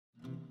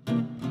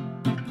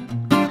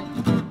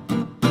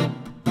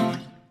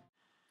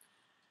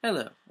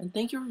Hello, and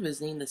thank you for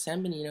visiting the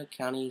San Benito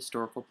County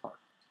Historical Park.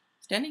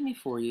 Standing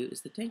before you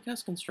is the tank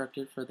house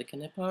constructed for the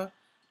Canepa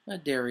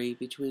Dairy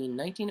between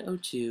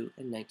 1902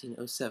 and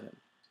 1907.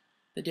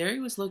 The dairy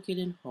was located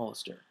in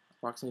Hollister,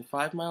 approximately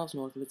 5 miles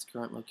north of its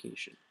current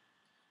location.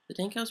 The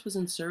tank house was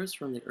in service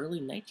from the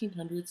early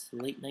 1900s to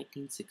the late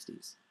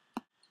 1960s.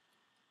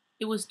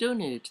 It was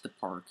donated to the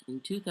park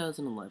in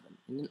 2011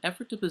 in an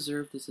effort to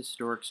preserve this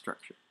historic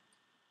structure.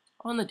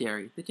 On the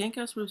dairy, the tank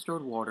house would have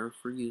stored water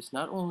for use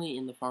not only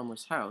in the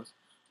farmer's house,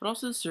 but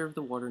also to serve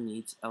the water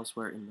needs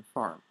elsewhere in the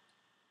farm,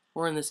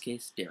 or in this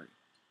case, dairy.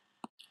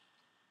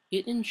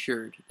 It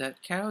ensured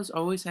that cows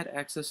always had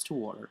access to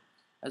water,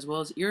 as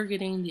well as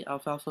irrigating the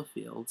alfalfa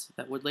fields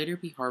that would later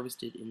be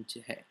harvested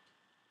into hay.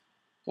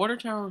 Water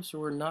towers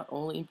were not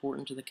only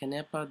important to the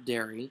Canepa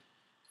dairy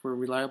for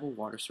reliable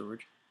water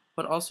storage,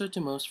 but also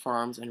to most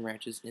farms and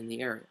ranches in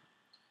the area.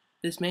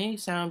 This may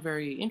sound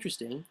very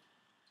interesting,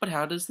 but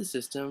how does the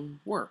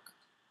system work?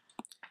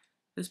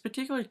 This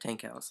particular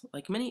tank house,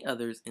 like many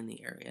others in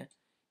the area,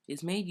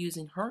 is made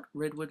using hard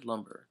redwood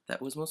lumber that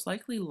was most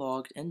likely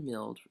logged and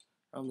milled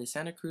from the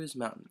Santa Cruz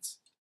Mountains.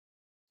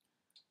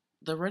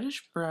 The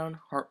reddish-brown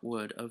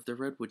heartwood of the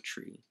redwood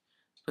tree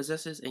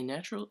possesses a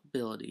natural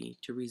ability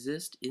to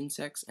resist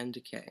insects and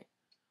decay.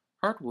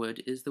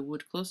 Heartwood is the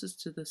wood closest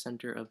to the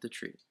center of the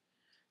tree.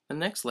 The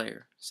next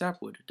layer,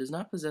 sapwood, does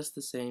not possess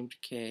the same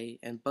decay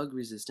and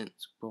bug-resistant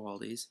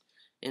qualities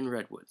in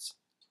redwoods.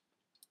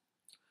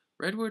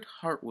 Redwood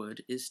heartwood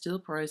is still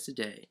prized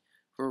today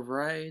for a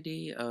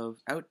variety of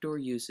outdoor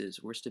uses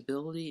where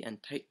stability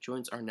and tight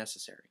joints are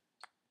necessary.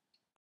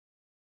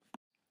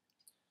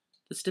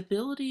 The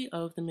stability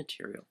of the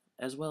material,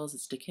 as well as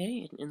its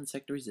decay and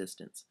insect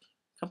resistance,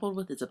 coupled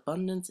with its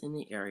abundance in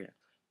the area,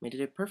 made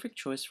it a perfect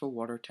choice for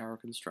water tower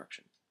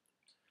construction.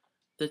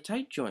 The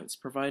tight joints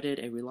provided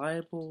a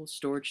reliable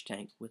storage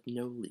tank with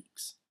no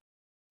leaks.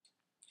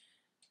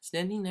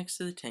 Standing next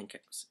to the tank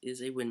house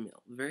is a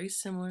windmill, very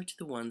similar to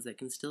the ones that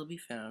can still be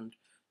found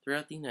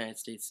throughout the United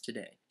States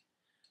today.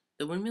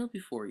 The windmill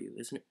before you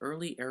is an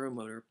early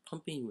aeromotor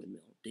pumping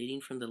windmill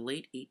dating from the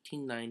late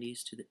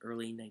 1890s to the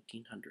early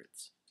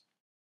 1900s.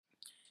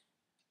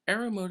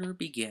 Aeromotor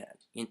began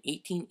in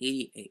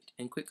 1888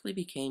 and quickly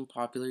became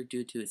popular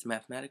due to its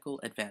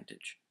mathematical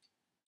advantage.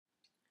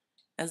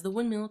 As the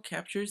windmill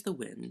captures the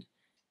wind,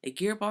 a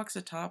gearbox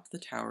atop the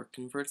tower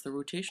converts the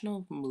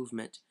rotational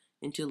movement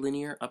into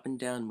linear up and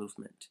down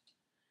movement.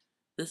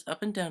 This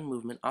up and down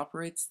movement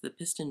operates the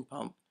piston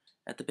pump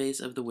at the base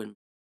of the windmill.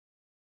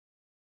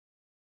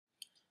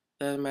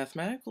 The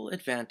mathematical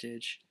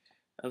advantage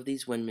of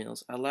these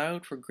windmills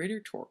allowed for greater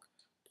torque,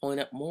 pulling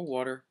up more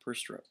water per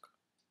stroke.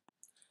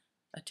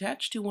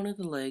 Attached to one of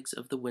the legs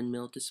of the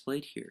windmill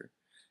displayed here,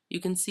 you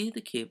can see the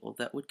cable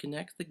that would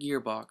connect the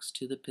gearbox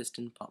to the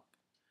piston pump.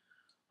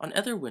 On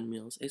other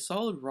windmills, a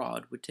solid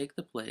rod would take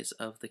the place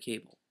of the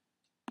cable.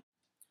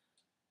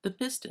 The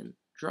piston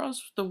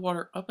draws the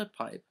water up a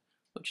pipe,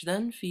 which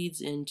then feeds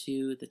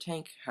into the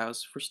tank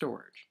house for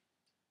storage.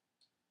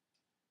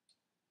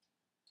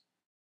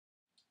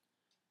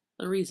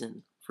 The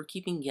reason for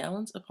keeping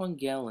gallons upon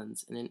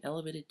gallons in an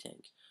elevated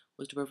tank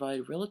was to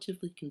provide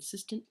relatively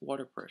consistent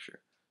water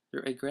pressure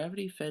through a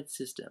gravity-fed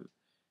system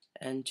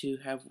and to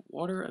have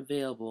water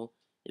available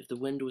if the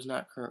wind was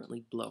not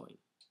currently blowing.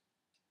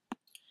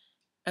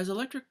 As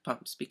electric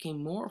pumps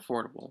became more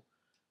affordable,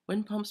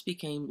 wind pumps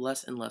became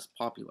less and less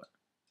popular.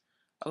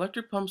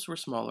 Electric pumps were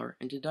smaller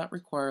and did not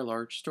require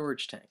large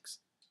storage tanks.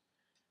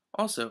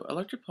 Also,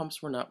 electric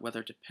pumps were not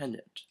weather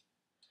dependent.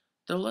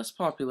 Though less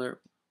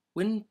popular,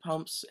 wind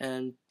pumps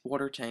and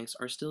water tanks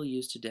are still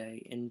used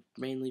today in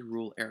mainly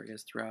rural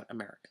areas throughout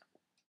America.